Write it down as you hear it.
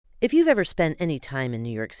If you've ever spent any time in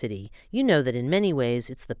New York City, you know that in many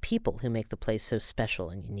ways it's the people who make the place so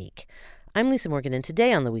special and unique. I'm Lisa Morgan, and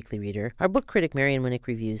today on The Weekly Reader, our book critic Marian Winnick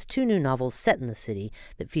reviews two new novels set in the city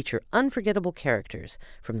that feature unforgettable characters,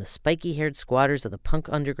 from the spiky-haired squatters of the punk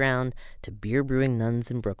underground to beer-brewing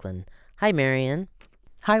nuns in Brooklyn. Hi, Marian.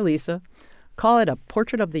 Hi, Lisa. Call it a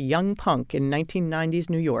portrait of the young punk in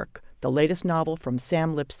 1990s New York, the latest novel from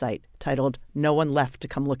Sam Lipsyte, titled No One Left to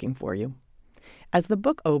Come Looking for You. As the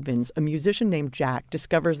book opens, a musician named Jack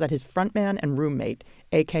discovers that his frontman and roommate,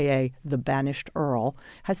 a.k.a. the Banished Earl,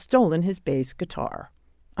 has stolen his bass guitar,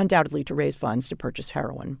 undoubtedly to raise funds to purchase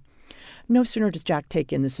heroin. No sooner does Jack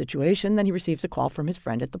take in the situation than he receives a call from his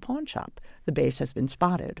friend at the pawn shop. The bass has been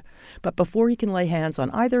spotted. But before he can lay hands on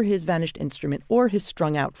either his vanished instrument or his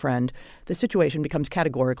strung-out friend, the situation becomes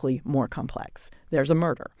categorically more complex. There's a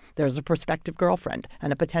murder. There's a prospective girlfriend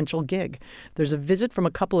and a potential gig. There's a visit from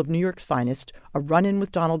a couple of New York's finest, a run-in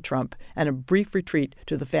with Donald Trump, and a brief retreat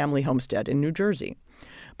to the family homestead in New Jersey.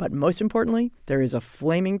 But most importantly, there is a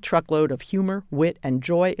flaming truckload of humor, wit, and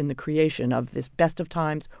joy in the creation of this best of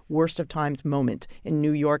times, worst of times moment in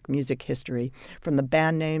New York music history, from the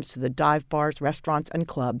band names to the dive bars, restaurants, and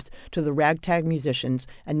clubs, to the ragtag musicians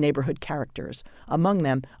and neighborhood characters, among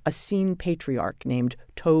them a scene patriarch named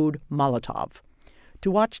Toad Molotov. To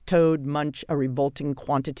watch Toad munch a revolting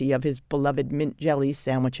quantity of his beloved mint jelly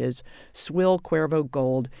sandwiches, swill Cuervo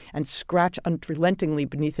Gold, and scratch unrelentingly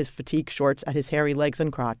beneath his fatigue shorts at his hairy legs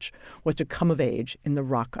and crotch was to come of age in the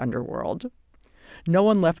rock underworld. No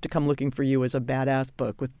One Left to Come Looking for You is a badass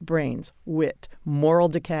book with brains, wit, moral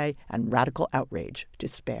decay, and radical outrage to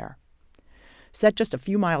spare. Set just a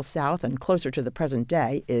few miles south and closer to the present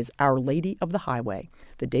day is Our Lady of the Highway,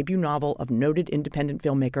 the debut novel of noted independent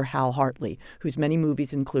filmmaker Hal Hartley, whose many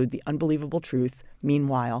movies include The Unbelievable Truth,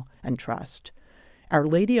 Meanwhile, and Trust. Our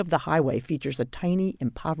Lady of the Highway features a tiny,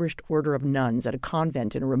 impoverished order of nuns at a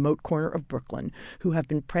convent in a remote corner of Brooklyn who have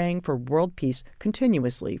been praying for world peace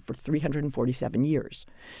continuously for 347 years.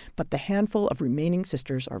 But the handful of remaining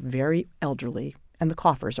sisters are very elderly, and the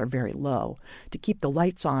coffers are very low. To keep the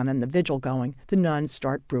lights on and the vigil going, the nuns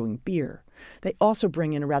start brewing beer. They also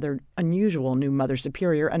bring in a rather unusual new Mother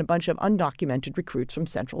Superior and a bunch of undocumented recruits from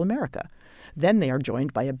Central America. Then they are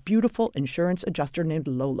joined by a beautiful insurance adjuster named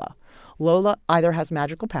Lola. Lola either has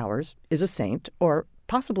magical powers, is a saint, or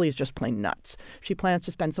possibly is just plain nuts. She plans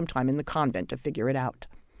to spend some time in the convent to figure it out.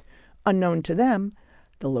 Unknown to them,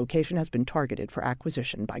 the location has been targeted for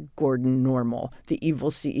acquisition by Gordon Normal, the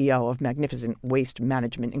evil CEO of Magnificent Waste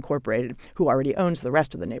Management Incorporated, who already owns the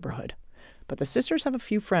rest of the neighborhood. But the sisters have a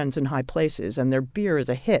few friends in high places, and their beer is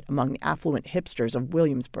a hit among the affluent hipsters of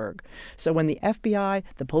Williamsburg. So when the FBI,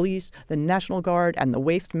 the police, the National Guard, and the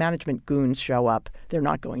waste management goons show up, they're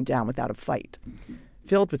not going down without a fight.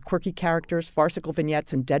 Filled with quirky characters, farcical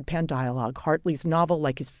vignettes, and deadpan dialogue, Hartley's novel,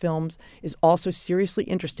 like his films, is also seriously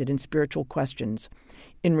interested in spiritual questions.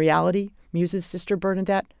 In reality, muses Sister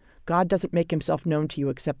Bernadette, God doesn't make himself known to you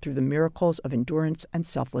except through the miracles of endurance and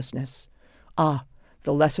selflessness. Ah,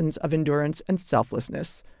 the lessons of endurance and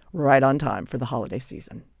selflessness, right on time for the holiday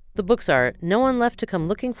season. The books are No One Left to Come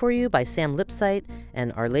Looking for You by Sam Lipsyte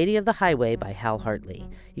and Our Lady of the Highway by Hal Hartley.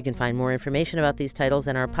 You can find more information about these titles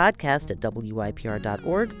and our podcast at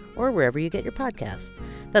wypr.org or wherever you get your podcasts.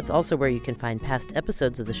 That's also where you can find past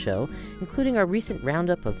episodes of the show, including our recent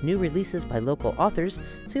roundup of new releases by local authors,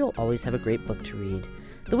 so you'll always have a great book to read.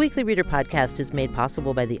 The Weekly Reader podcast is made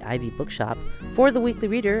possible by the Ivy Bookshop. For The Weekly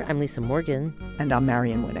Reader, I'm Lisa Morgan. And I'm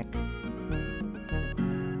Marian Winnick.